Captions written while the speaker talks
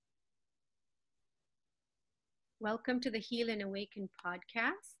Welcome to the Heal and Awaken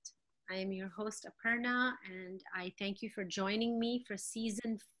podcast. I am your host, Aparna, and I thank you for joining me for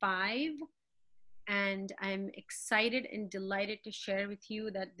season 5. And I'm excited and delighted to share with you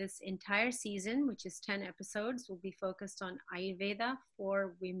that this entire season, which is 10 episodes, will be focused on Ayurveda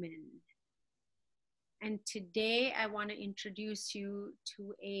for women. And today I want to introduce you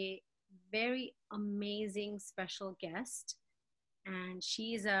to a very amazing special guest. And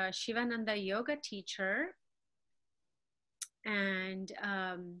she's a Shivananda yoga teacher, and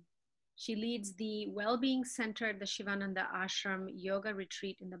she leads the Wellbeing Center at the Shivananda Ashram Yoga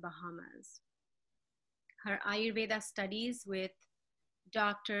Retreat in the Bahamas. Her Ayurveda studies with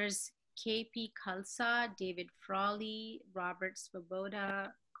doctors K.P. Khalsa, David Frawley, Robert Svoboda,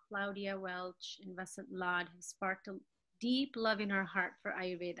 Claudia Welch, and Vasant Lad have sparked a deep love in her heart for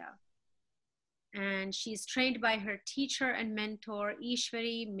Ayurveda. And she's trained by her teacher and mentor,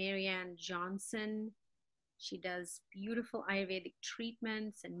 Ishwari Marianne Johnson. She does beautiful Ayurvedic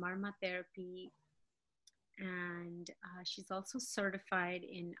treatments and marma therapy. And she's also certified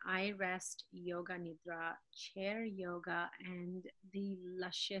in iRest Yoga Nidra, chair yoga, and the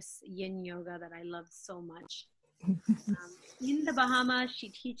luscious yin yoga that I love so much. In the Bahamas, she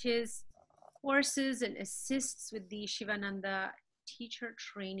teaches courses and assists with the Shivananda teacher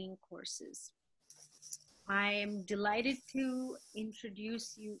training courses. I am delighted to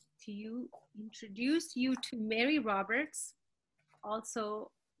introduce you to Mary Roberts,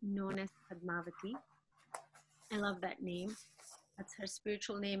 also known as Padmavati. I love that name. That's her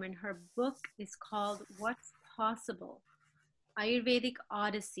spiritual name, and her book is called What's Possible? Ayurvedic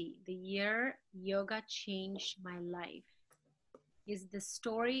Odyssey, the year yoga changed my life. Is the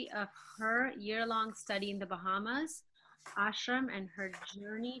story of her year-long study in the Bahamas, ashram, and her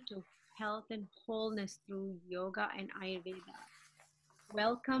journey to health and wholeness through yoga and Ayurveda.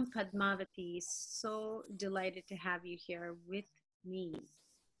 Welcome, Padmavati. So delighted to have you here with me.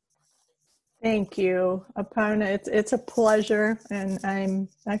 Thank you, Aparna. It's a pleasure, and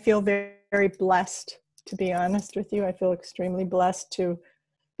I feel very, very blessed, to be honest with you. I feel extremely blessed to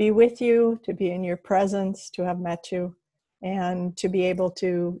be with you, to be in your presence, to have met you, and to be able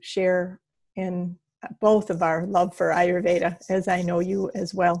to share in both of our love for Ayurveda, as I know you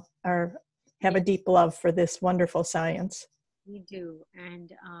as well have a deep love for this wonderful science. We do.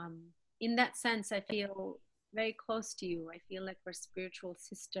 And in that sense, I feel very close to you. I feel like we're spiritual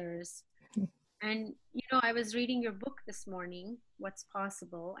sisters. And, I was reading your book this morning, What's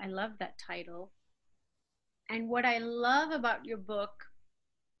Possible. I love that title. And what I love about your book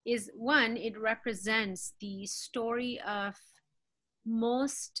is, one, it represents the story of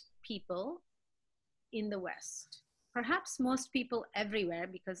most people in the West. Perhaps most people everywhere,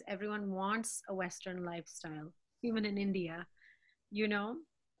 because everyone wants a Western lifestyle, even in India,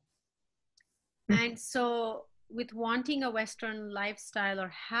 And so with wanting a Western lifestyle or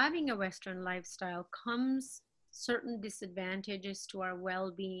having a Western lifestyle comes certain disadvantages to our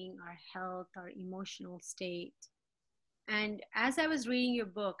well-being, our health, our emotional state. And as I was reading your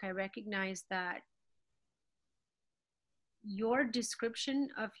book, I recognized that your description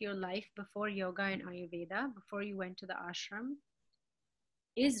of your life before yoga and Ayurveda, before you went to the ashram,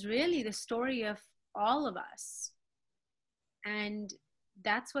 is really the story of all of us. And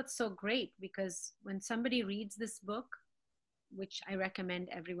that's what's so great, because when somebody reads this book, which I recommend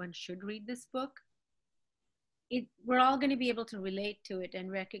everyone should read this book, we're all going to be able to relate to it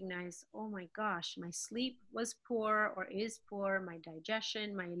and recognize, oh my gosh, my sleep was poor or is poor, my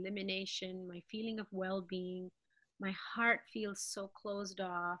digestion, my elimination, my feeling of well-being, my heart feels so closed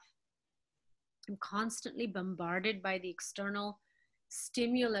off. I'm constantly bombarded by the external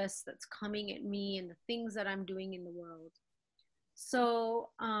stimulus that's coming at me and the things that I'm doing in the world.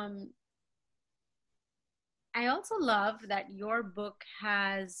 So I also love that your book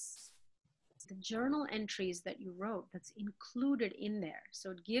has the journal entries that you wrote that's included in there.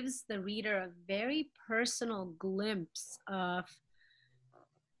 So it gives the reader a very personal glimpse of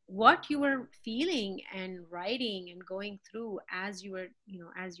what you were feeling and writing and going through as you were,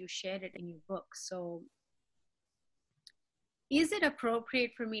 as you shared it in your book. So is it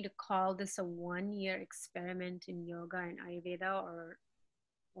appropriate for me to call this a 1-year experiment in yoga and Ayurveda,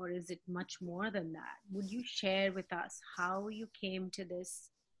 or is it much more than that? Would you share with us how you came to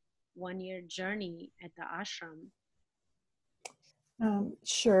this 1-year journey at the ashram?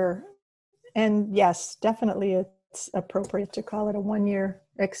 Sure. And yes, definitely it's appropriate to call it a 1-year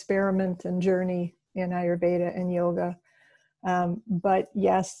experiment and journey in Ayurveda and yoga. But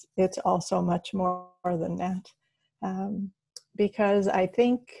yes, it's also much more than that. Because I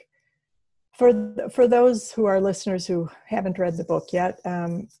think for those who are listeners who haven't read the book yet,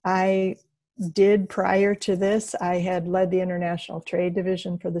 I did prior to this, I had led the International Trade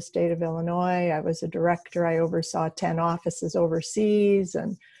Division for the state of Illinois. I was a director. I oversaw 10 offices overseas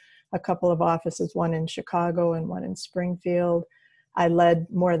and a couple of offices, one in Chicago and one in Springfield. I led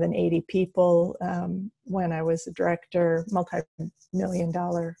more than 80 people when I was a director,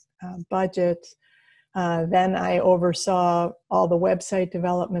 multi-million-dollar budget. Then I oversaw all the website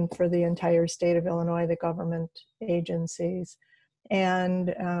development for the entire state of Illinois, the government agencies.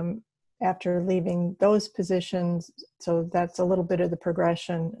 And after leaving those positions, so that's a little bit of the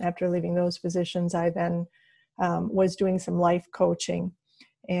progression. After leaving those positions, I then was doing some life coaching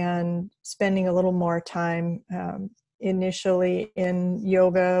and spending a little more time initially in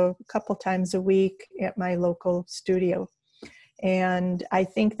yoga a couple times a week at my local studio. And I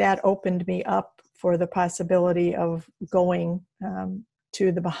think that opened me up for the possibility of going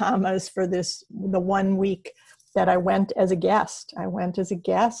to the Bahamas for the 1 week that I went as a guest. I went as a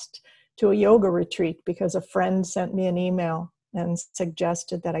guest to a yoga retreat because a friend sent me an email and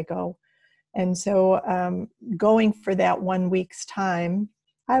suggested that I go. And so going for that 1 week's time,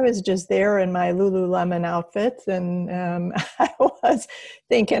 I was just there in my Lululemon outfit, and I was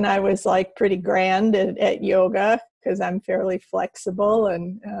thinking I was like pretty grand at yoga because I'm fairly flexible,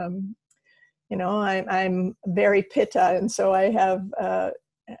 and you know, I'm very pitta, and so I have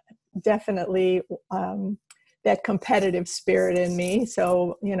definitely that competitive spirit in me.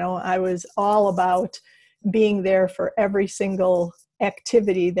 So, you know, I was all about being there for every single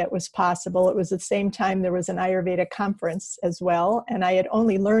activity that was possible. It was the same time there was an Ayurveda conference as well. And I had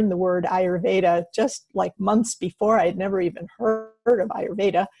only learned the word Ayurveda just like months before. I had never even heard of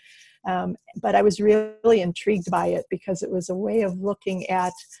Ayurveda. But I was really intrigued by it because it was a way of looking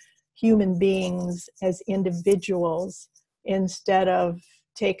at human beings as individuals instead of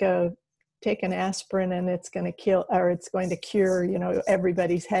take an aspirin and it's going to kill, or it's going to cure, you know,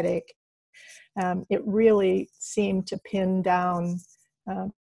 everybody's headache. It really seemed to pin down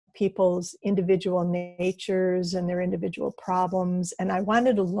people's individual natures and their individual problems. And I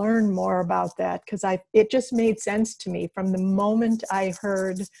wanted to learn more about that because it just made sense to me. From the moment I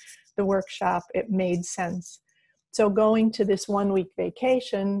heard the workshop, it made sense. So going to this 1 week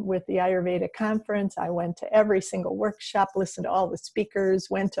vacation with the Ayurveda conference, I went to every single workshop, listened to all the speakers,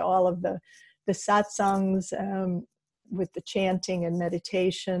 went to all of the satsangs with the chanting and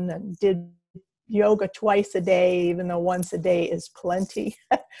meditation, and did yoga twice a day, even though once a day is plenty.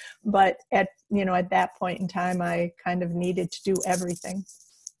 But at that point in time, I kind of needed to do everything.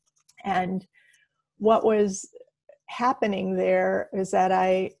 And what was happening there is that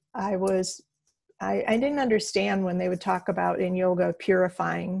I didn't understand when they would talk about in yoga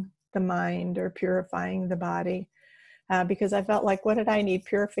purifying the mind or purifying the body, because I felt like, what did I need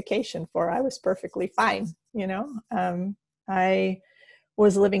purification for? I was perfectly fine, you know. I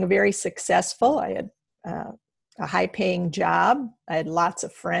was living very successful. I had a high-paying job. I had lots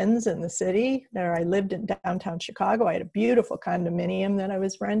of friends in the city. There, I lived in downtown Chicago. I had a beautiful condominium that I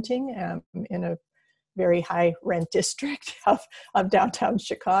was renting in a very high rent district of downtown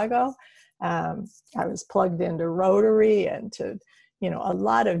Chicago. I was plugged into Rotary and to, you know, a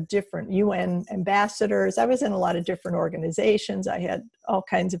lot of different UN ambassadors. I was in a lot of different organizations. I had all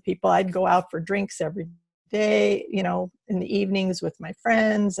kinds of people. I'd go out for drinks every day, you know, in the evenings with my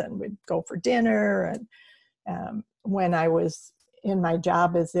friends, and we'd go for dinner. And when I was in my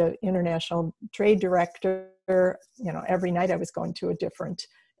job as the international trade director, you know, every night I was going to a different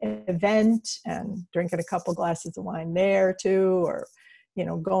event and drinking a couple glasses of wine there too, or, you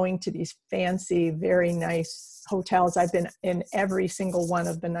know, going to these fancy, very nice hotels. I've been in every single one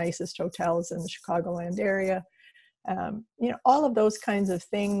of the nicest hotels in the Chicagoland area. You know, all of those kinds of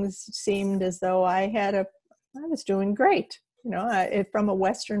things seemed as though I was doing great. You know, from a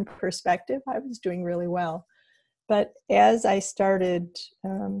Western perspective, I was doing really well. But as I started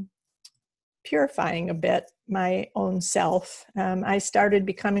purifying a bit my own self, I started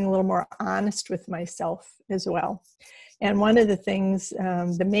becoming a little more honest with myself as well. And one of the things,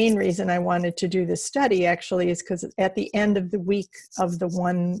 the main reason I wanted to do this study actually is because at the end of the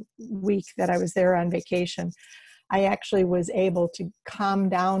 1 week that I was there on vacation, I actually was able to calm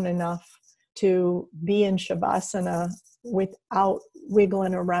down enough to be in Shavasana without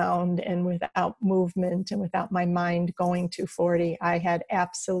wiggling around and without movement and without my mind going 240. I had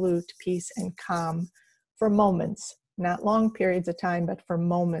absolute peace and calm for moments, not long periods of time, but for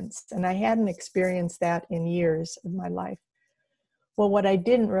moments. And I hadn't experienced that in years of my life. Well, what I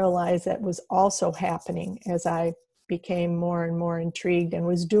didn't realize that was also happening as I became more and more intrigued and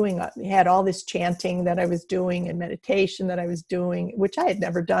was had all this chanting that I was doing and meditation that I was doing, which I had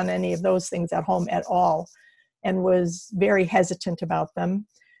never done any of those things at home at all, and was very hesitant about them.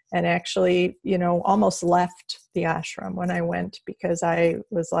 and actually, almost left the ashram when I went, because I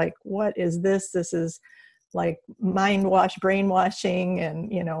was like, what is this? This is like brainwashing.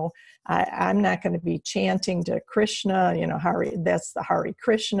 And, I'm not going to be chanting to Krishna, that's the Hare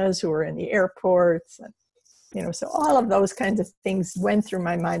Krishnas who are in the airports. And, so all of those kinds of things went through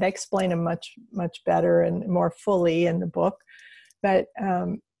my mind. I explain them much, much better and more fully in the book. But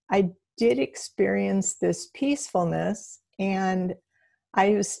I did experience this peacefulness, and I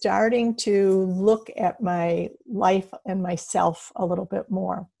was starting to look at my life and myself a little bit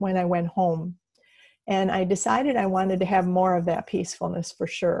more when I went home. And I decided I wanted to have more of that peacefulness for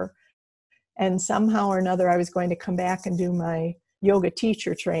sure. And somehow or another, I was going to come back and do my yoga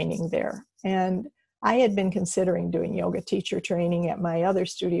teacher training there. And I had been considering doing yoga teacher training at my other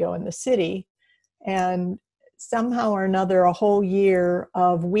studio in the city. And somehow or another, a whole year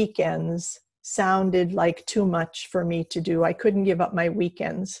of weekends sounded like too much for me to do. I couldn't give up my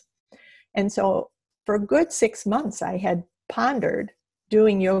weekends. And so for a good 6 months, I had pondered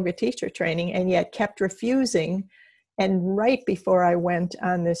doing yoga teacher training and yet kept refusing. And right before I went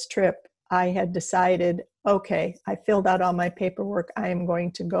on this trip, I had decided, okay, I filled out all my paperwork. I am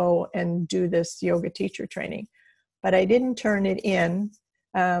going to go and do this yoga teacher training. But I didn't turn it in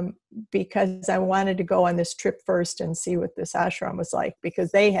because I wanted to go on this trip first and see what this ashram was like,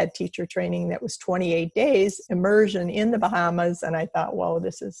 because they had teacher training that was 28 days immersion in the Bahamas. And I thought, whoa,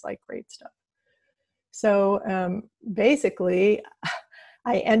 this is like great stuff. So basically,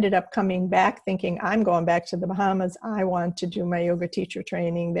 I ended up coming back thinking, I'm going back to the Bahamas. I want to do my yoga teacher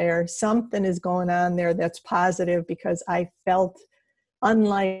training there. Something is going on there that's positive, because I felt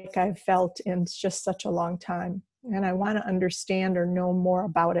unlike I've felt in just such a long time. And I want to understand or know more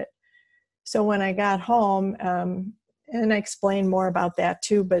about it. So when I got home, and I explained more about that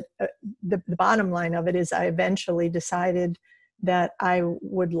too, but the bottom line of it is I eventually decided that I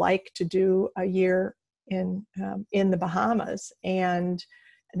would like to do a year in the Bahamas. And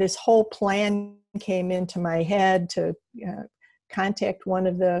this whole plan came into my head to contact one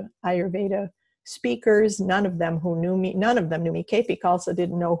of the Ayurveda speakers. None of them knew me. KP Khalsa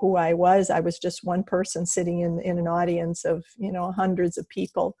didn't know who I was. I was just one person sitting in an audience of, hundreds of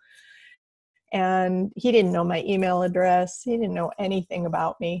people. And he didn't know my email address. He didn't know anything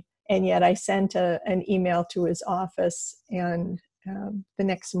about me. And yet I sent an email to his office, and the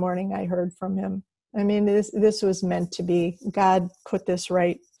next morning I heard from him. I mean, this was meant to be. God put this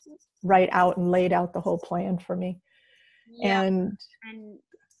right out and laid out the whole plan for me. Yeah. And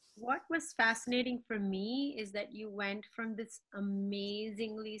what was fascinating for me is that you went from this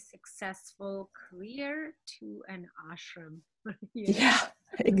amazingly successful career to an ashram. Yeah,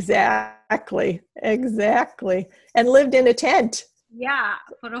 exactly. And lived in a tent. Yeah,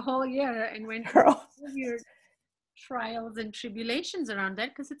 for a whole year, and went through your trials and tribulations around that,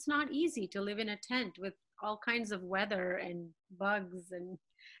 because it's not easy to live in a tent with all kinds of weather and bugs and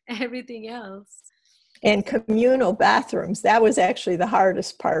everything else. And communal bathrooms. That was actually the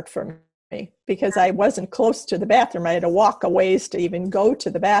hardest part for me, because I wasn't close to the bathroom. I had to walk a ways to even go to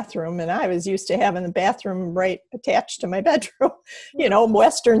the bathroom. And I was used to having the bathroom right attached to my bedroom,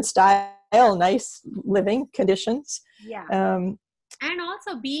 Western style, nice living conditions. Yeah. And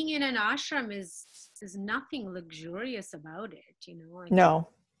also being in an ashram is nothing luxurious about it, No,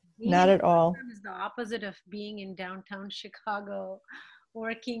 not at all. Is the opposite of being in downtown Chicago,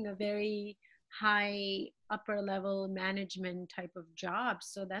 working a very high upper level management type of job.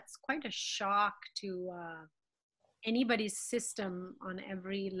 So that's quite a shock to anybody's system on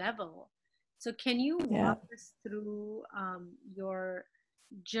every level. So can you walk us through your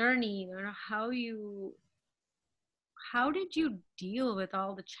journey, how did you deal with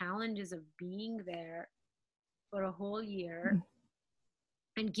all the challenges of being there for a whole year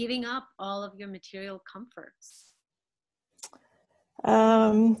and giving up all of your material comforts?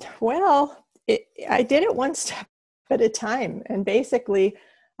 Well, I did it one step at a time. And basically,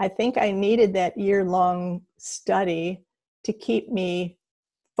 I think I needed that year-long study to keep me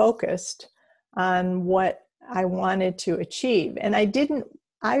focused on what I wanted to achieve. And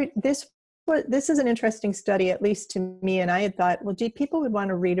this is an interesting study, at least to me. And I had thought, well, gee, people would want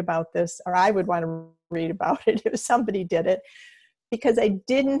to read about this, or I would want to read about it if somebody did it, because I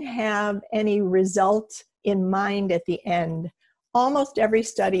didn't have any result in mind at the end. Almost every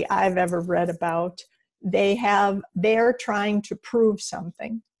study I've ever read about, they're trying to prove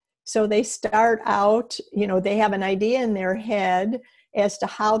something. So they start out, they have an idea in their head as to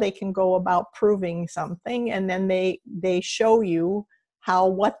how they can go about proving something. And then they show you how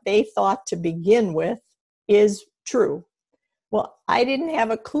what they thought to begin with is true. Well, I didn't have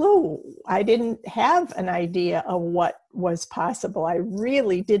a clue. I didn't have an idea of what was possible. I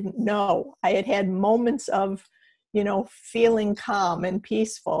really didn't know. I had had moments of, feeling calm and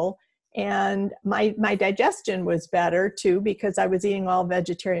peaceful. And my digestion was better too, because I was eating all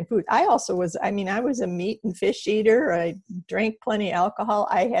vegetarian food. I also was, I was a meat and fish eater. I drank plenty of alcohol.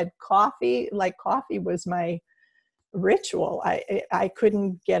 I had coffee, like coffee was my ritual. I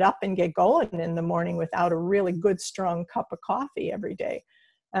couldn't get up and get going in the morning without a really good, strong cup of coffee every day.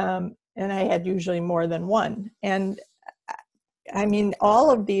 And I had usually more than one. And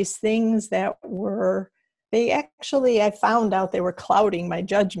all of these things that were, I found out they were clouding my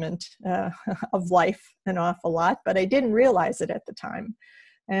judgment of life an awful lot, but I didn't realize it at the time.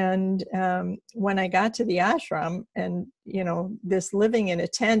 And when I got to the ashram and, this living in a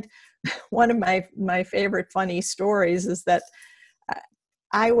tent, one of my favorite funny stories is that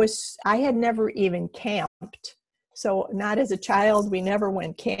I had never even camped. So not as a child, we never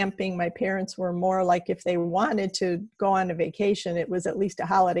went camping. My parents were more like, if they wanted to go on a vacation, it was at least a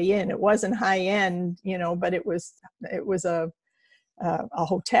Holiday Inn. It wasn't high end, but it was a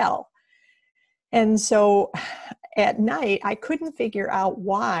hotel. And so at night, I couldn't figure out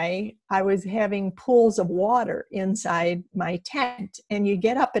why I was having pools of water inside my tent. And you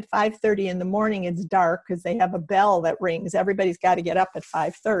get up at 5:30 in the morning, it's dark because they have a bell that rings. Everybody's got to get up at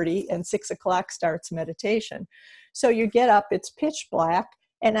 5:30 and 6 o'clock starts meditation. So you get up, it's pitch black,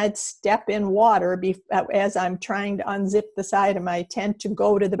 and I'd step in water as I'm trying to unzip the side of my tent to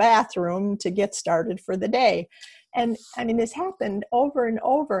go to the bathroom to get started for the day. And this happened over and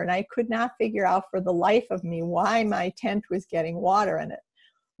over, and I could not figure out for the life of me why my tent was getting water in it.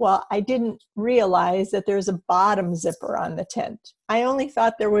 Well, I didn't realize that there's a bottom zipper on the tent. I only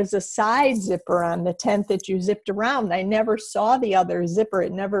thought there was a side zipper on the tent that you zipped around. I never saw the other zipper.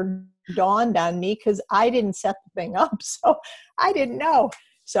 It never dawned on me because I didn't set the thing up, so I didn't know.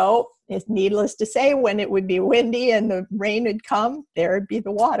 So it's needless to say, when it would be windy and the rain would come, there would be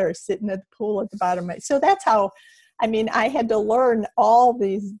the water sitting at the pool at the bottom. So that's how, I had to learn all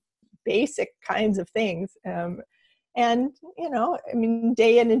these basic kinds of things. And,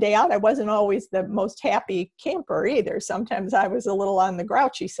 day in and day out, I wasn't always the most happy camper either. Sometimes I was a little on the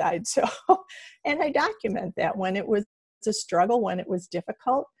grouchy side. So, and I document that when it was a struggle, when it was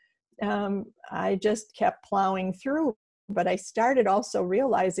difficult, I just kept plowing through. But I started also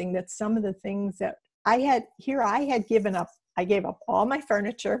realizing that some of the things that I had given up. I gave up all my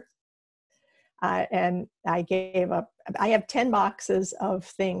furniture. And I have 10 boxes of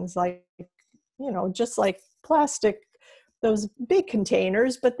things like, just like plastic, those big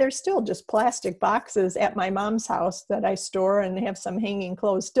containers, but they're still just plastic boxes at my mom's house that I store and have some hanging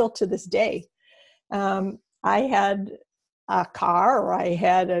clothes still to this day. I had a car, or I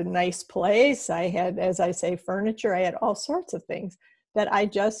had a nice place. I had, as I say, furniture. I had all sorts of things that I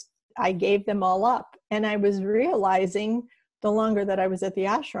gave them all up. And I was realizing the longer that I was at the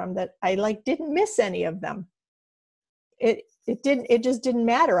ashram that I didn't miss any of them. It just didn't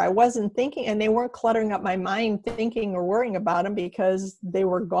matter. I wasn't thinking, and they weren't cluttering up my mind thinking or worrying about them because they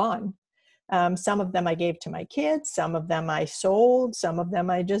were gone. Some of them I gave to my kids, some of them I sold, some of them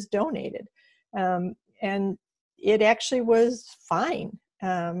I just donated. And it actually was fine.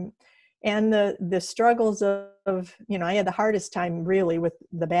 And the struggles of, I had the hardest time really with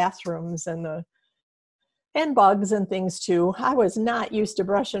the bathrooms and bugs and things too. I was not used to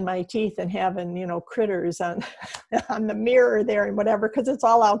brushing my teeth and having, critters on on the mirror there and whatever, because it's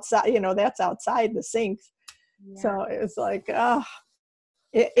all outside, that's outside the sinks. Yeah. So it was like,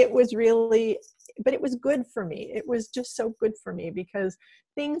 it was really, but it was good for me. It was just so good for me because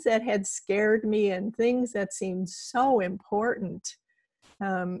things that had scared me and things that seemed so important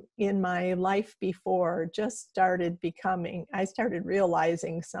in my life before just I started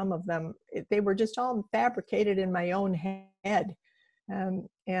realizing some of them, they were just all fabricated in my own head.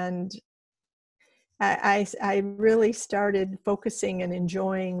 And I really started focusing and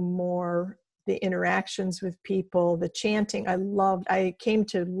enjoying more the interactions with people, the chanting. I came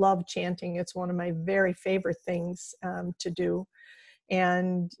to love chanting. It's one of my very favorite things to do.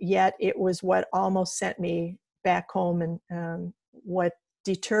 And yet it was what almost sent me back home, and what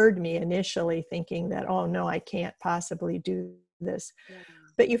deterred me initially, thinking that, oh no, I can't possibly do this. Yeah.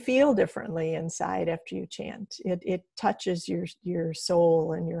 But you feel differently inside after you chant. It touches your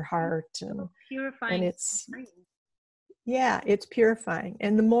soul and your heart, and purifying. And it's purifying.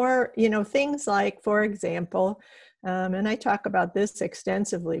 And the more, things like, for example, and I talk about this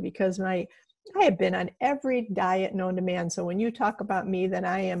extensively because I have been on every diet known to man. So when you talk about me, that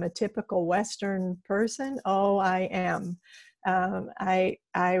I am a typical Western person, oh, I am.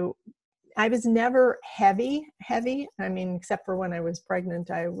 I was never heavy. I mean, except for when I was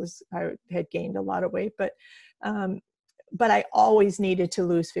pregnant, I had gained a lot of weight, um, but I always needed to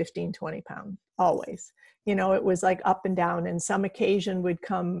lose 15, 20 pounds, always. You know, it was like up and down, and some occasion would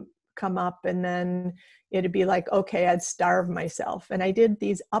come up, and then it'd be like, okay, I'd starve myself. And I did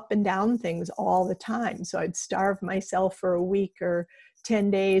these up and down things all the time. So I'd starve myself for a week or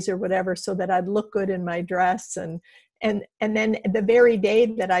 10 days or whatever, so that I'd look good in my dress. And then the very day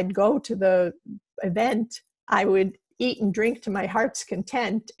that I'd go to the event, I would eat and drink to my heart's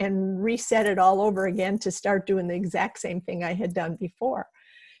content and reset it all over again to start doing the exact same thing I had done before.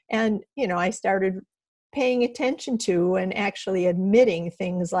 And, you know, I started paying attention to and actually admitting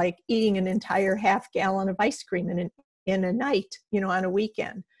things like eating an entire half gallon of ice cream in a night, you know, on a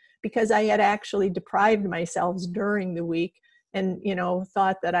weekend, because I had actually deprived myself during the week, and, you know,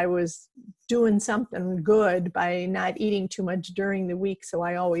 thought that I was doing something good by not eating too much during the week. So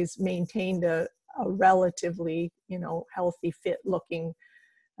I always maintained a relatively, you know, healthy, fit looking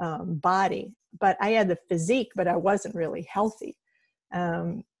body. But I had the physique, but I wasn't really healthy.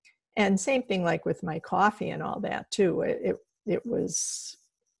 Um, and same thing like with my coffee and all that too. It was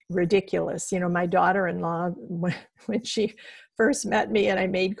ridiculous. You know, my daughter-in-law, when she first met me and I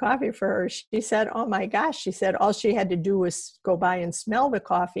made coffee for her, she said, oh my gosh, she said all she had to do was go by and smell the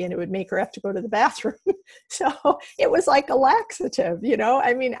coffee and it would make her have to go to the bathroom. So it was like a laxative, you know.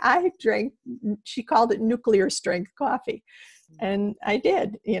 I mean, I drank, she called it nuclear strength coffee. And I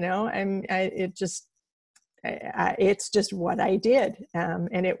did, you know, it's just what I did.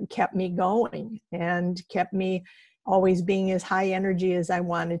 And it kept me going and kept me always being as high energy as I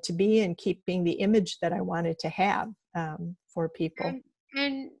wanted to be, and keeping the image that I wanted to have for people.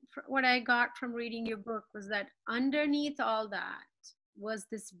 And what I got from reading your book was that underneath all that was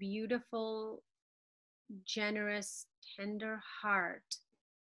this beautiful, generous, tender heart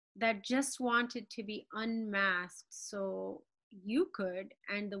that just wanted to be unmasked so you could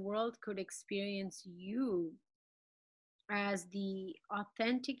and the world could experience you as the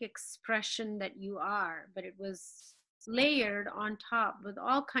authentic expression that you are. But it was layered on top with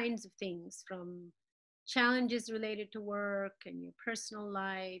all kinds of things, from challenges related to work and your personal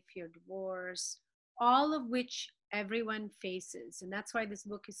life, your divorce, all of which everyone faces. And that's why this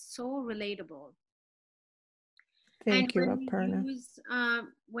book is so relatable. And Thank you, Aparna.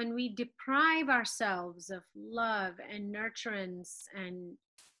 when we deprive ourselves of love and nurturance and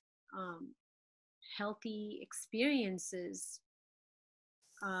um, healthy experiences,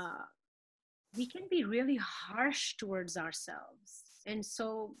 uh, we can be really harsh towards ourselves. And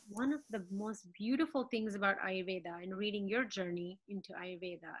so, one of the most beautiful things about Ayurveda, and reading your journey into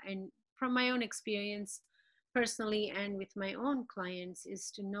Ayurveda, and from my own experience personally and with my own clients, is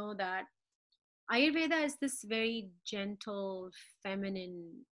to know that Ayurveda is this very gentle,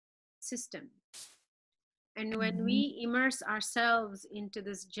 feminine system. And when Mm-hmm. we immerse ourselves into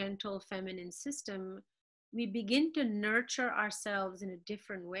this gentle, feminine system, we begin to nurture ourselves in a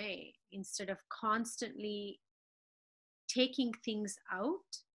different way. Instead of constantly taking things out,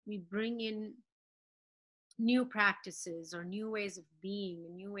 we bring in new practices or new ways of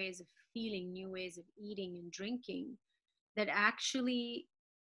being, new ways of feeling, new ways of eating and drinking that actually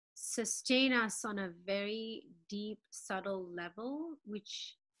sustain us on a very deep, subtle level,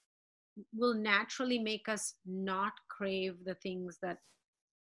 which will naturally make us not crave the things that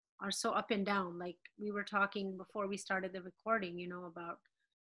are so up and down. Like we were talking before we started the recording, you know, about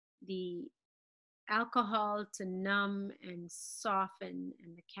the alcohol to numb and soften,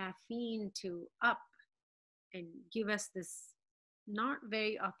 and the caffeine to up and give us this not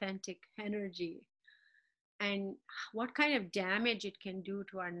very authentic energy, and what kind of damage it can do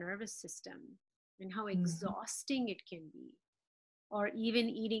to our nervous system and how Mm-hmm. exhausting it can be. Or even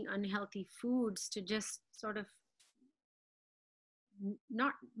eating unhealthy foods to just sort of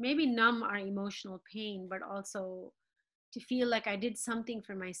not maybe numb our emotional pain, but also to feel like I did something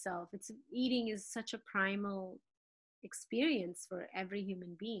for myself. It's eating is such a primal experience for every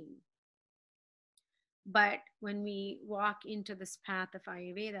human being. But when we walk into this path of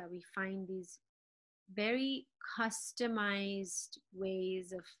Ayurveda, we find these very customized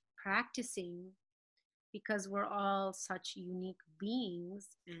ways of practicing, because we're all such unique beings,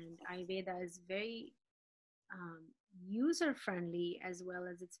 and Ayurveda is very um, user friendly, as well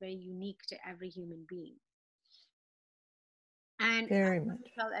as it's very unique to every human being. And I Very want to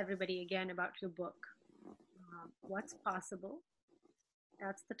much. tell everybody again about your book, What's Possible.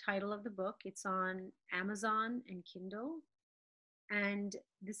 That's the title of the book. It's on Amazon and Kindle. And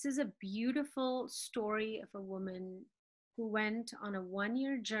this is a beautiful story of a woman who went on a 1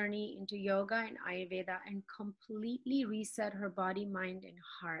 year journey into yoga and Ayurveda and completely reset her body, mind, and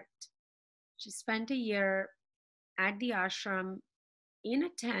heart. She spent a year at the ashram in a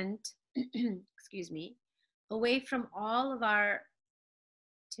tent, excuse me, away from all of our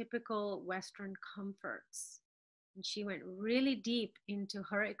typical Western comforts. And she went really deep into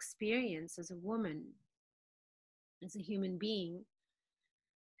her experience as a woman, as a human being,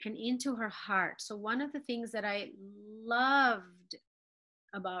 and into her heart. So, one of the things that I loved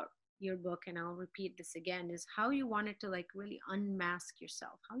about your book, and I'll repeat this again, is how you wanted to like really unmask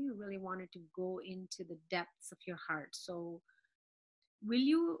yourself, how you really wanted to go into the depths of your heart. So, will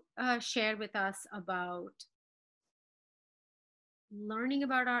you share with us about learning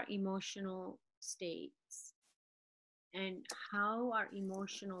about our emotional states and how our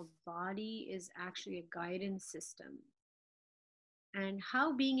emotional body is actually a guidance system, and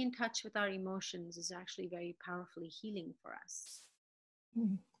how being in touch with our emotions is actually very powerfully healing for us?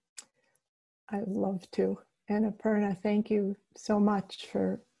 I'd love to. And Aparna, thank you so much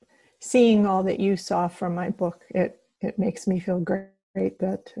for seeing all that you saw from my book. It makes me feel great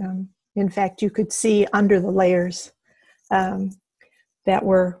that, in fact, you could see under the layers that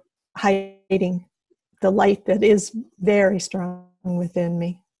were hiding the light that is very strong within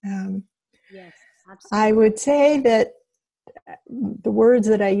me. Yes, absolutely. I would say that the words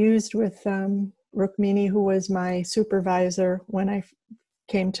that I used with Rukmini, who was my supervisor when I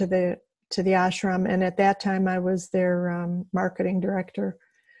came to the ashram, and at that time I was their marketing director.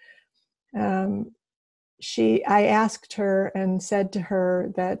 I asked her and said to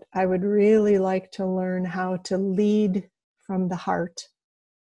her that I would really like to learn how to lead from the heart,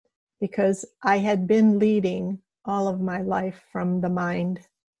 because I had been leading all of my life from the mind.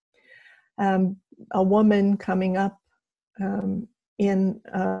 A woman coming up in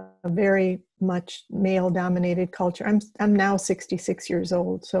a very much male-dominated culture. I'm now 66 years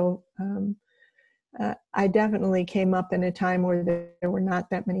old, so I definitely came up in a time where there were not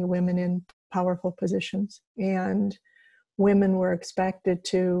that many women in powerful positions, and women were expected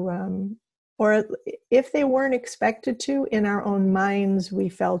to, or if they weren't expected to, in our own minds, we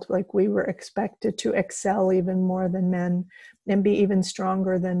felt like we were expected to excel even more than men and be even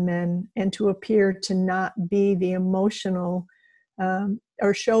stronger than men, and to appear to not be the emotional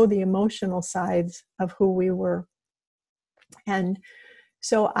or show the emotional sides of who we were. And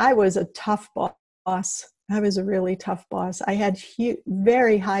so I was a tough boss. I was a really tough boss. I had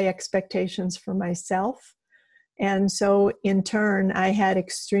very high expectations for myself. And so in turn, I had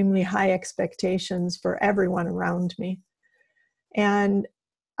extremely high expectations for everyone around me. And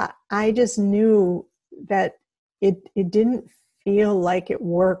I just knew that it didn't feel like it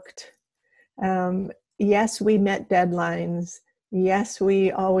worked. Yes, we met deadlines. Yes,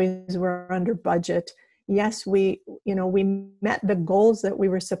 we always were under budget. Yes, we met the goals that we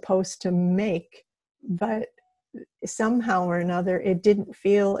were supposed to make, but somehow or another, it didn't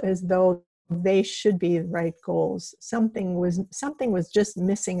feel as though they should be the right goals. Something was just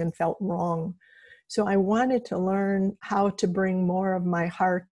missing and felt wrong. So I wanted to learn how to bring more of my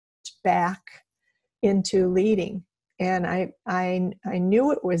heart back into leading. And I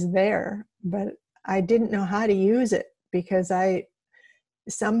knew it was there, but I didn't know how to use it, because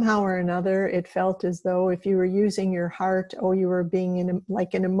somehow or another, it felt as though if you were using your heart, you were being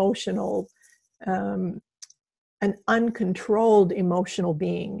like an emotional, an uncontrolled emotional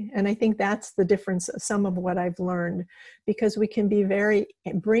being. And I think that's the difference, some of what I've learned, because we can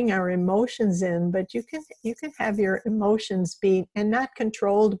bring our emotions in, but you can have your emotions be, and not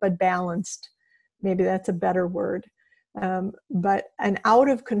controlled, but balanced. Maybe that's a better word. But an out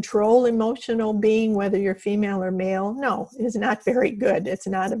of control emotional being, whether you're female or male, no, is not very good. It's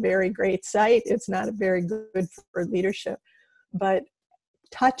not a very great sight. It's not a very good for leadership. But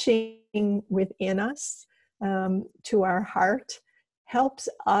touching within us, to our heart, helps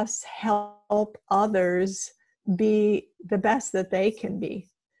us help others be the best that they can be.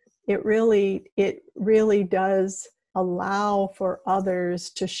 It really does allow for others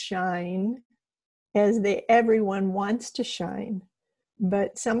to shine as everyone wants to shine,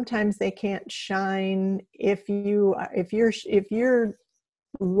 but sometimes they can't shine if your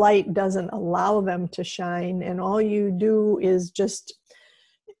light doesn't allow them to shine, and all you do is just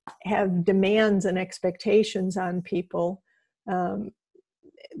have demands and expectations on people.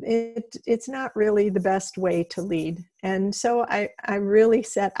 It's not really the best way to lead. And so I really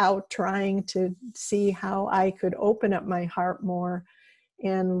set out trying to see how I could open up my heart more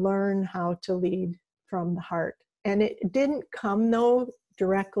and learn how to lead from the heart. And it didn't come, though,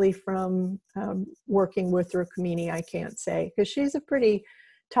 directly from working with Rukmini, I can't say, because she's a pretty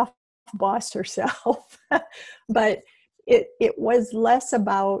tough boss herself. But it was less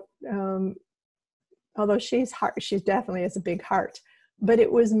about, although she definitely has a big heart, but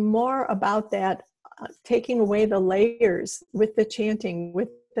it was more about that taking away the layers with the chanting, with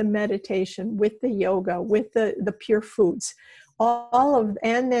the meditation, with the yoga, with the pure foods, all of,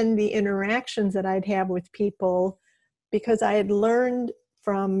 and then the interactions that I'd have with people, because I had learned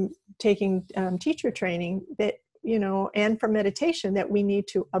from taking teacher training that, you know, and from meditation, that we need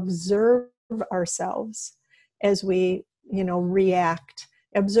to observe ourselves as we, you know, react,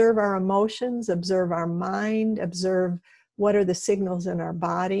 observe our emotions, observe our mind, observe what are the signals in our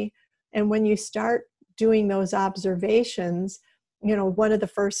body. And when you start doing those observations, you know, one of the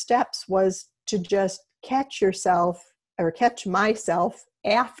first steps was to just catch yourself or catch myself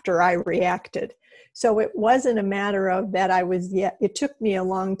after I reacted. So it wasn't a matter of that I was yet, it took me a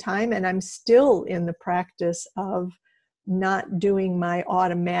long time, and I'm still in the practice of not doing my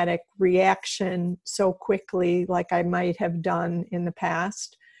automatic reaction so quickly like I might have done in the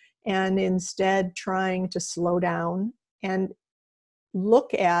past, and instead trying to slow down and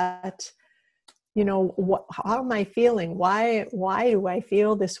look at, you know, how am I feeling? Why do I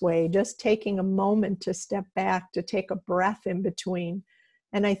feel this way? Just taking a moment to step back, to take a breath in between.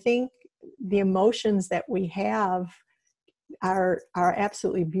 And I think the emotions that we have are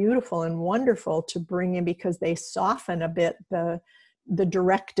absolutely beautiful and wonderful to bring in, because they soften a bit the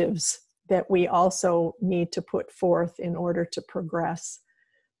directives that we also need to put forth in order to progress.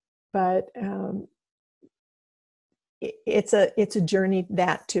 But it's a journey,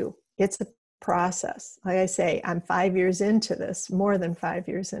 that too. It's a process. Like I say, I'm 5 years into this, more than 5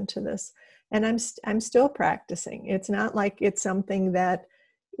 years into this, and I'm still practicing. It's not like it's something that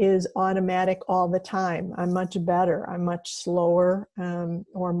is automatic all the time. I'm much better. I'm much slower,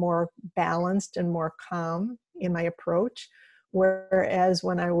 or more balanced and more calm in my approach. Whereas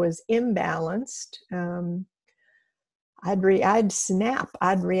when I was imbalanced, I'd snap,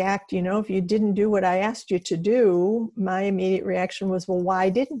 I'd react. You know, if you didn't do what I asked you to do, my immediate reaction was, well, why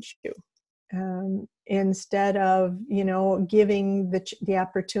didn't you? Instead of, you know, giving the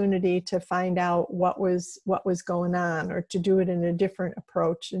opportunity to find out what was going on, or to do it in a different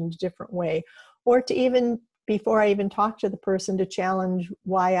approach, in a different way, or to even, before I even talked to the person, to challenge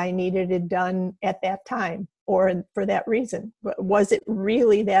why I needed it done at that time, or for that reason. Was it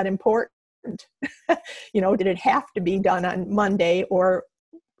really that important? You know, did it have to be done on Monday, or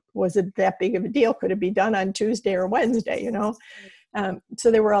was it that big of a deal? Could it be done on Tuesday or Wednesday, you know? So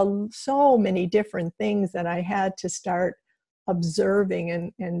there were so many different things that I had to start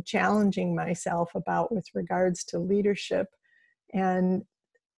observing and challenging myself about with regards to leadership. And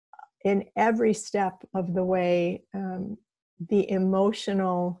in every step of the way, the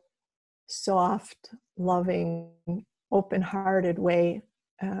emotional, soft, loving, open-hearted way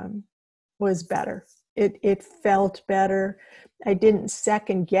was better. It felt better. I didn't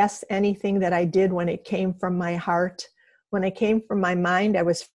second guess anything that I did when it came from my heart. When it came from my mind, I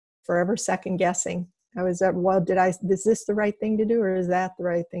was forever second guessing. I was, well, is this the right thing to do, or is that the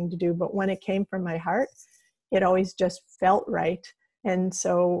right thing to do? But when it came from my heart, it always just felt right. And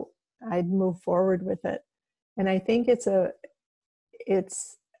so I'd move forward with it. And I think it's an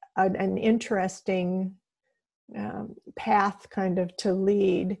interesting path kind of to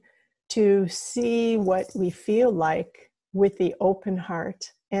lead, to see what we feel like with the open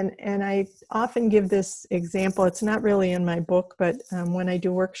heart. And I often give this example. It's not really in my book, but when I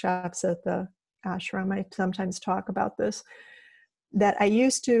do workshops at the ashram, I sometimes talk about this, that I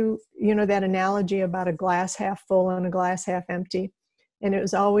used to, you know, that analogy about a glass half full and a glass half empty. And it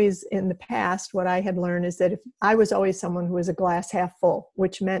was always, in the past, what I had learned is that if I was always someone who was a glass half full,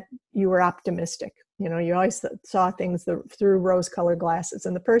 which meant you were optimistic. You know, you always saw things through rose-colored glasses.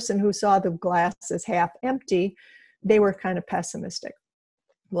 And the person who saw the glass as half empty, they were kind of pessimistic.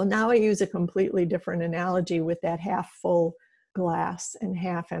 Well, now I use a completely different analogy with that half full glass and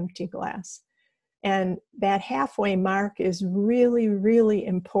half empty glass. And that halfway mark is really, really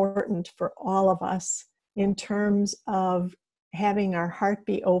important for all of us in terms of having our heart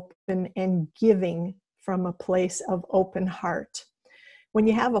be open and giving from a place of open heart. When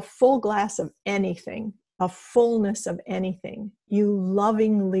you have a full glass of anything, a fullness of anything, you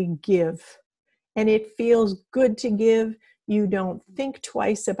lovingly give. And it feels good to give. You don't think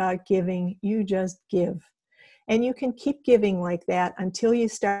twice about giving, you just give. And you can keep giving like that until you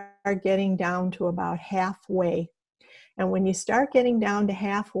start getting down to about halfway. And when you start getting down to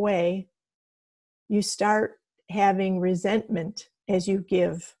halfway, you start having resentment as you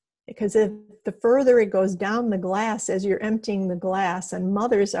give. Because if the further it goes down the glass as you're emptying the glass, and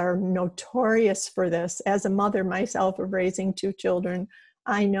mothers are notorious for this. As a mother myself of raising 2 children,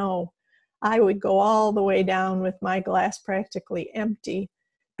 I know I would go all the way down with my glass practically empty,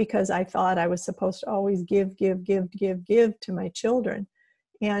 because I thought I was supposed to always give to my children.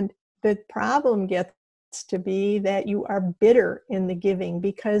 And the problem gets to be that you are bitter in the giving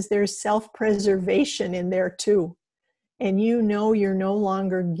because there's self-preservation in there too. And you know you're no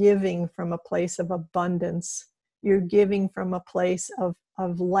longer giving from a place of abundance. You're giving from a place of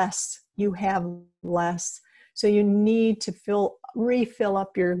less. You have less. So you need to refill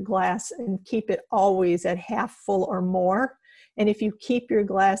up your glass and keep it always at half full or more. And if you keep your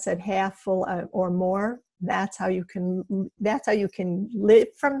glass at half full or more, that's how you can live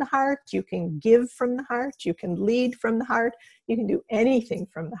from the heart. You can give from the heart. You can lead from the heart. You can do anything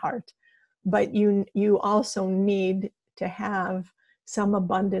from the heart. But you also need to have some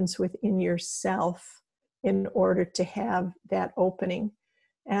abundance within yourself in order to have that opening.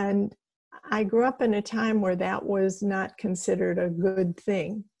 And I grew up in a time where that was not considered a good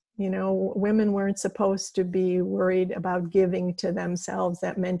thing. You know, women weren't supposed to be worried about giving to themselves.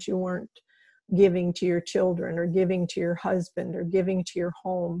 That meant you weren't giving to your children or giving to your husband or giving to your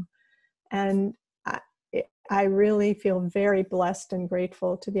home. And I really feel very blessed and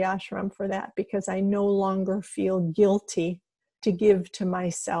grateful to the ashram for that, because I no longer feel guilty to give to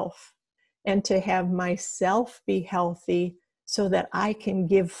myself and to have myself be healthy so that I can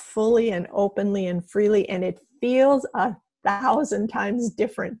give fully and openly and freely. And it feels 1,000 times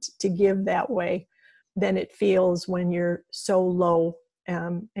different to give that way than it feels when you're so low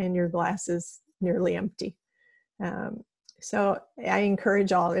and your glass is nearly empty. So I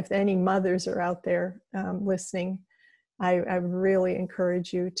encourage all, if any mothers are out there listening, I really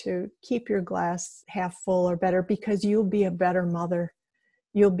encourage you to keep your glass half full or better, because you'll be a better mother.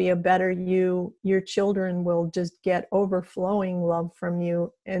 You'll be a better you. Your children will just get overflowing love from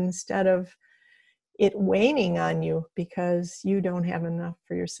you instead of it waning on you because you don't have enough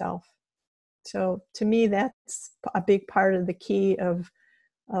for yourself. So to me, that's a big part of the key of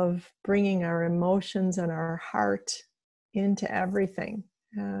bringing our emotions and our heart into everything,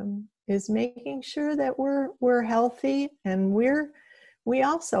 is making sure that we're healthy, and we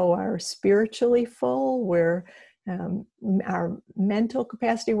also are spiritually full. We're our mental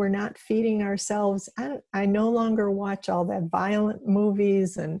capacity, we're not feeding ourselves. I no longer watch all that violent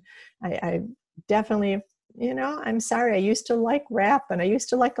movies, and I definitely, I'm sorry, I used to like rap, and I used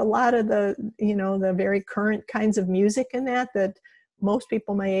to like a lot of the the very current kinds of music and that most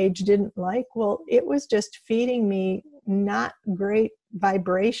people my age didn't like. Well, it was just feeding me not great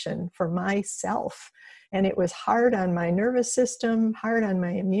vibration for myself. And it was hard on my nervous system, hard on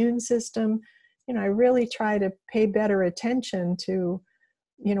my immune system. I really try to pay better attention to,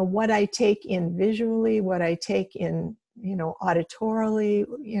 what I take in visually, what I take in, auditorily,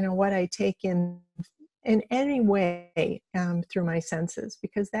 what I take in any way through my senses,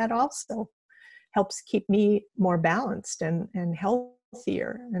 because that also helps keep me more balanced and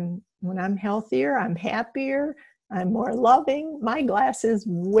healthier. And when I'm healthier, I'm happier, I'm more loving, my glass is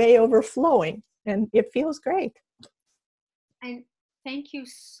way overflowing, and it feels great. And thank you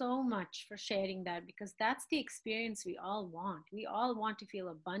so much for sharing that, because that's the experience we all want. We all want to feel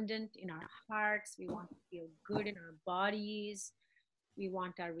abundant in our hearts. We want to feel good in our bodies. We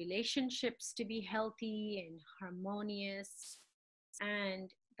want our relationships to be healthy and harmonious.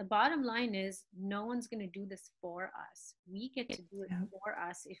 And the bottom line is, no one's going to do this for us. We get to do it for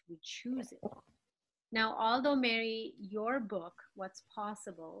us if we choose it. Now, although, Mary, your book, What's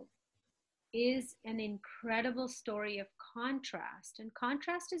Possible, is an incredible story of contrast. And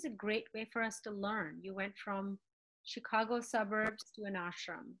contrast is a great way for us to learn. You went from Chicago suburbs to an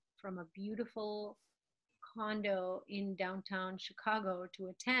ashram, from a beautiful condo in downtown Chicago to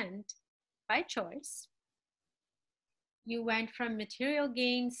a tent by choice. You went from material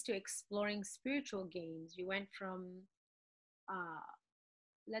gains to exploring spiritual gains. You went from,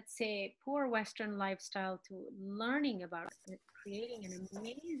 let's say, poor Western lifestyle to learning about creating an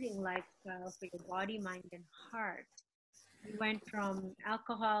amazing lifestyle for your body, mind, and heart. You went from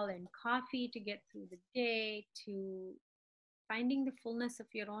alcohol and coffee to get through the day to finding the fullness of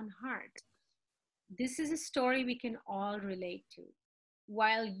your own heart. This is a story we can all relate to.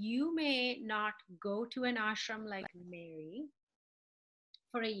 While you may not go to an ashram like Mary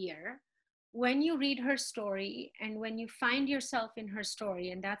for a year, when you read her story and when you find yourself in her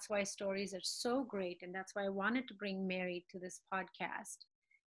story, and that's why stories are so great, and that's why I wanted to bring Mary to this podcast,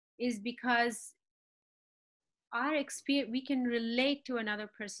 is because our experience, we can relate to another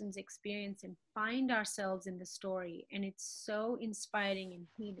person's experience and find ourselves in the story, and it's so inspiring and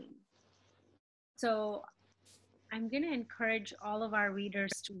healing. So I'm going to encourage all of our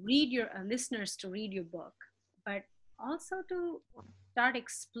readers to read your listeners to read your book, but also to start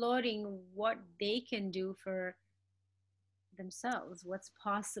exploring what they can do for themselves, what's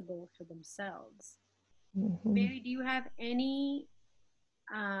possible for themselves. Mm-hmm. Mary, do you have any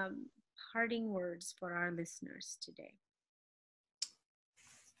parting words for our listeners today?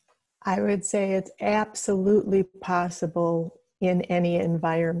 I would say it's absolutely possible in any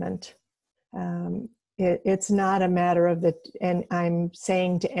environment. It's not a matter of that, and I'm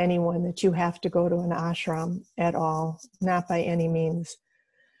saying to anyone that you have to go to an ashram at all, not by any means.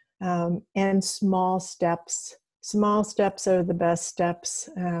 And small steps are the best steps,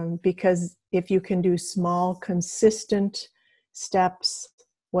 because if you can do small, consistent steps,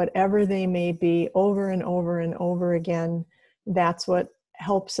 whatever they may be, over and over and over again, that's what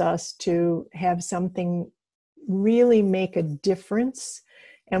helps us to have something really make a difference.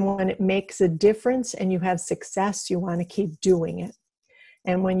 And when it makes a difference and you have success, you want to keep doing it.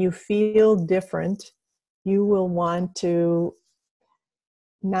 And when you feel different, you will want to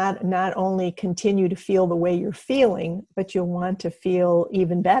not only continue to feel the way you're feeling, but you'll want to feel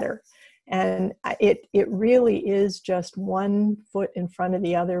even better. And it really is just one foot in front of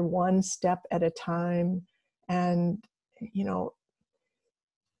the other, one step at a time. And, you know,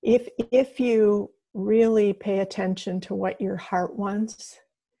 if you really pay attention to what your heart wants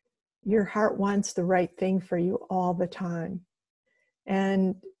the right thing for you all the time.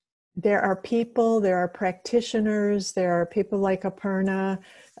 And there are practitioners, there are people like Aparna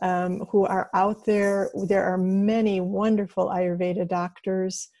who are out there. There are many wonderful Ayurveda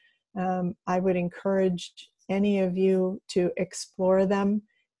doctors. I would encourage any of you to explore them.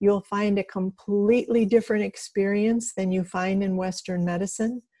 You'll find a completely different experience than you find in Western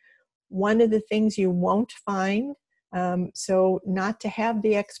medicine. One of the things you won't find, so not to have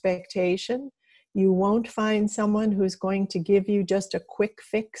the expectation, you won't find someone who's going to give you just a quick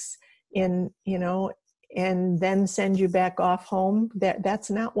fix and then send you back off home. That's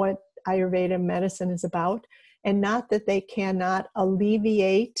not what Ayurveda medicine is about. And not that they cannot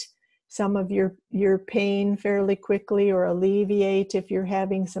alleviate some of your pain fairly quickly, or alleviate if you're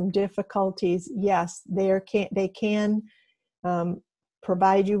having some difficulties. Yes, they can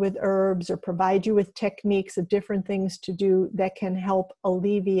provide you with herbs or provide you with techniques of different things to do that can help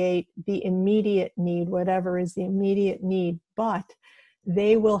alleviate the immediate need, whatever is the immediate need. But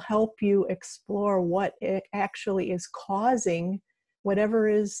they will help you explore what it actually is causing whatever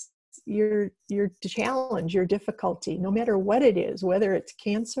is your challenge, your difficulty, no matter what it is, whether it's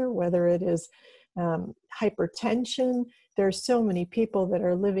cancer, whether it is hypertension. There are so many people that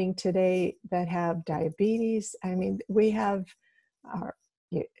are living today that have diabetes. I mean, we have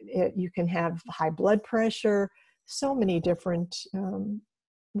you can have high blood pressure, so many different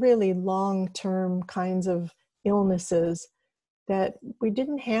really long-term kinds of illnesses that we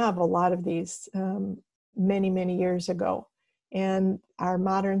didn't have a lot of these many years ago. And our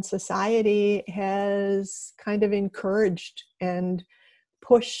modern society has kind of encouraged and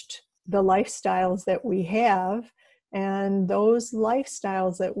pushed the lifestyles that we have. And those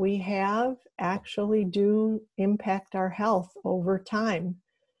lifestyles that we have actually do impact our health over time.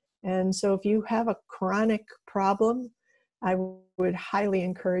 And so if you have a chronic problem, I would highly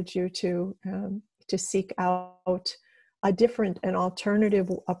encourage you to seek out a different and alternative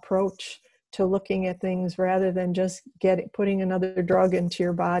approach to looking at things, rather than just putting another drug into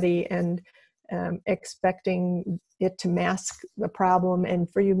your body and expecting it to mask the problem,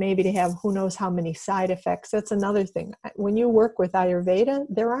 and for you maybe to have who knows how many side effects. That's another thing. When you work with Ayurveda,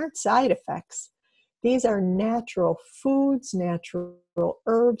 there aren't side effects. These are natural foods, natural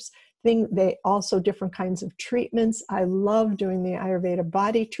herbs. They also different kinds of treatments. I love doing the Ayurveda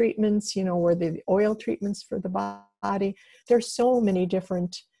body treatments, where the oil treatments for the body. There's so many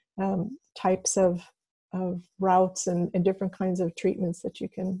different types of routes and different kinds of treatments that you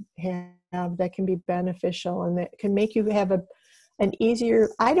can have that can be beneficial and that can make you have an easier.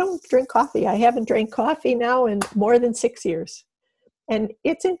 I don't drink coffee. I haven't drank coffee now in more than 6 years. And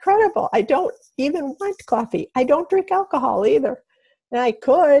it's incredible. I don't even want coffee. I don't drink alcohol either. And I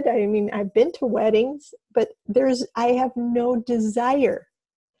could. I mean, I've been to weddings, but I have no desire.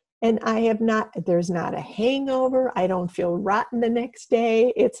 And there's not a hangover. I don't feel rotten the next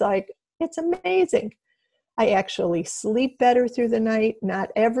day. It's amazing. I actually sleep better through the night. Not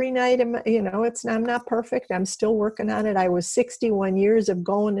every night, I'm not perfect. I'm still working on it. I was 61 years of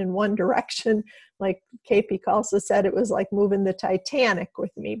going in one direction. Like KP Khalsa said, it was like moving the Titanic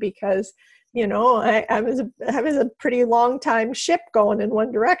with me because, I was a pretty long time ship going in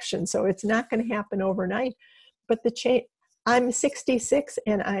one direction. So it's not going to happen overnight. But I'm 66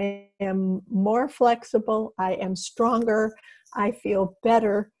 and I am more flexible. I am stronger. I feel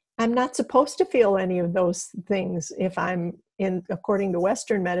better. I'm not supposed to feel any of those things if I'm according to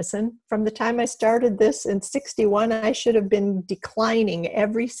Western medicine. From the time I started this in 61, I should have been declining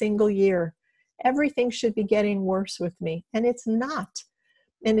every single year. Everything should be getting worse with me, and it's not.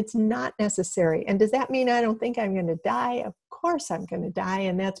 and it's not necessary. And does that mean I don't think I'm going to die? Of course I'm going to die,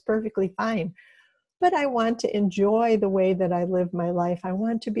 and that's perfectly fine. But I want to enjoy the way that I live my life. I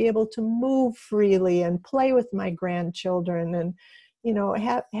want to be able to move freely and play with my grandchildren, and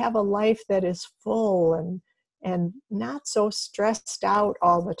have a life that is full and not so stressed out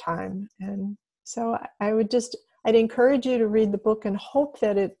all the time. And so I'd encourage you to read the book and hope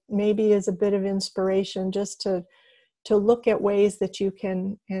that it maybe is a bit of inspiration just to look at ways that you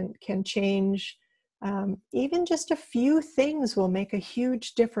can change. Even just a few things will make a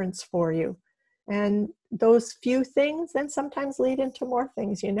huge difference for you. And those few things then sometimes lead into more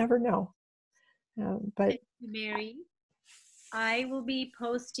things. You never know. But Thank you, Mary. I will be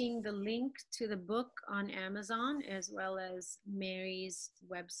posting the link to the book on Amazon as well as Mary's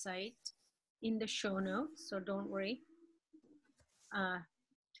website in the show notes. So don't worry.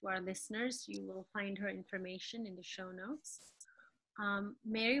 To our listeners, you will find her information in the show notes.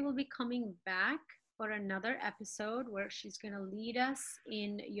 Mary will be coming back for another episode where she's going to lead us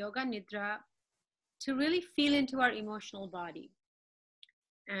in Yoga Nidra to really feel into our emotional body.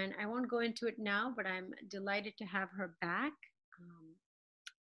 And I won't go into it now, but I'm delighted to have her back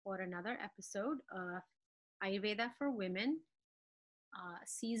for another episode of Ayurveda for Women,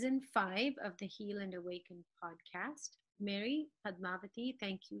 Season 5 of the Heal and Awaken podcast. Mary Padmavati,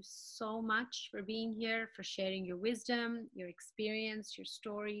 thank you so much for being here, for sharing your wisdom, your experience, your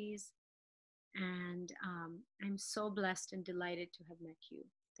stories. And I'm so blessed and delighted to have met you.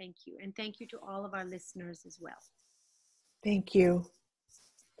 Thank you. And thank you to all of our listeners as well. thank you.